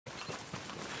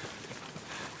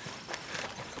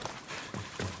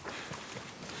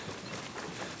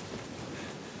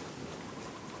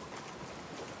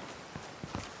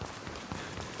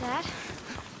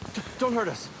Don't hurt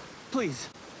us. Please.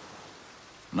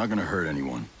 I'm not gonna hurt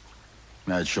anyone.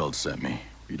 Mad Schultz sent me.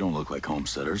 You don't look like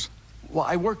homesteaders. Well,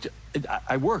 I work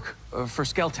for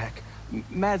Skeltec.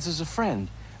 Mads is a friend.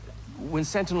 When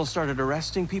Sentinel started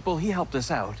arresting people, he helped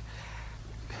us out.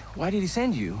 Why did he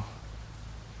send you?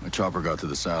 My chopper got to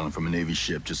this island from a Navy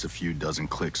ship just a few dozen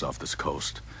clicks off this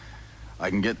coast.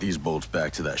 I can get these bolts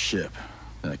back to that ship,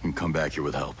 then I can come back here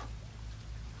with help.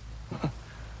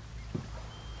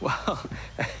 Well,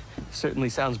 certainly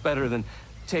sounds better than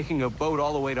taking a boat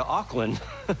all the way to Auckland.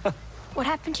 What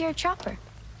happened to your chopper?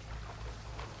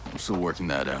 I'm still working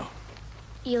that out.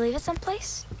 You leave it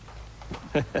someplace?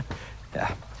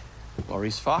 Yeah.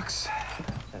 Maurice Fox.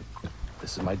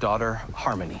 This is my daughter,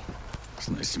 Harmony. It's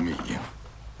nice to meet you.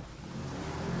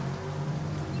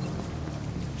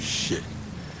 Shit.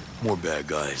 More bad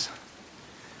guys.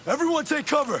 Everyone take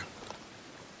cover!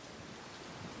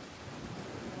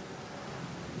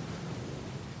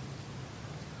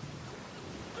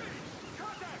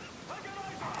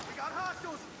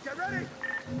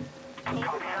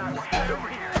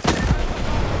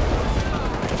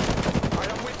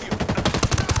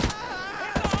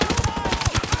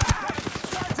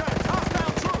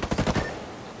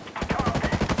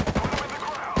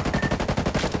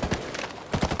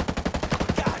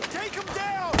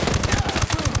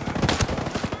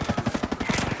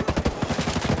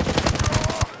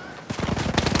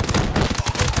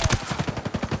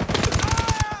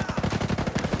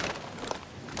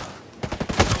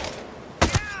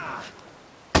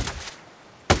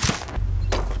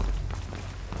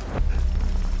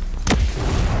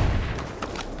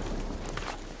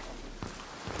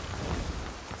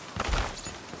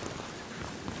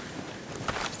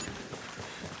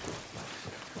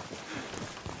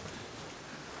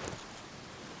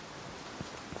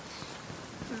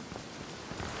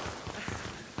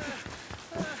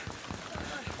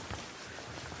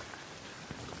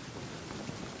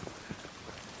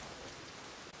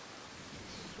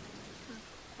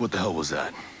 What the hell was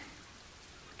that?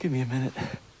 Give me a minute.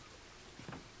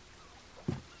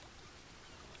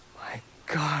 My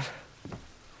God.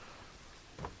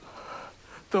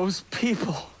 Those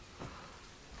people.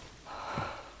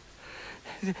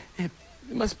 It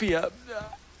must be a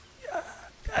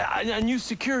new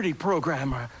security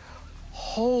program.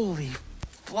 Holy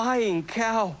flying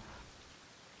cow.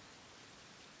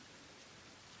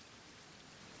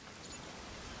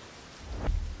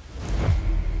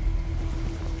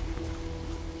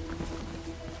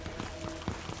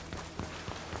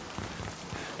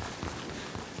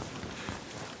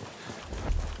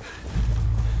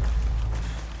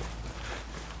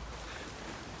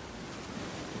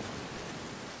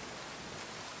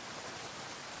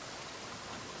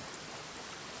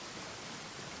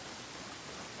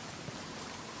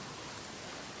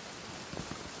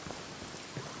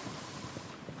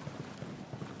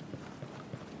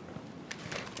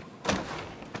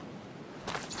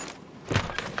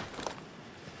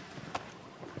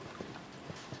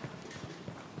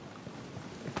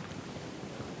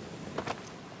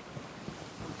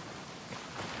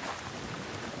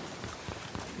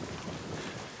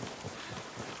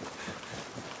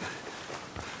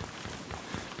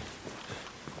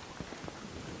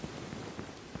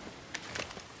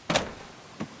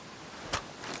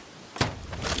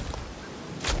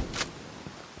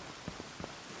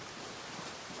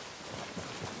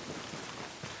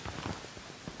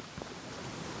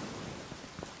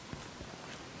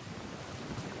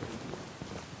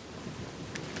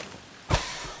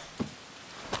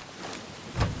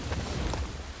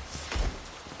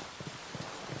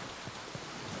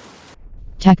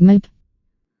 Tech Map.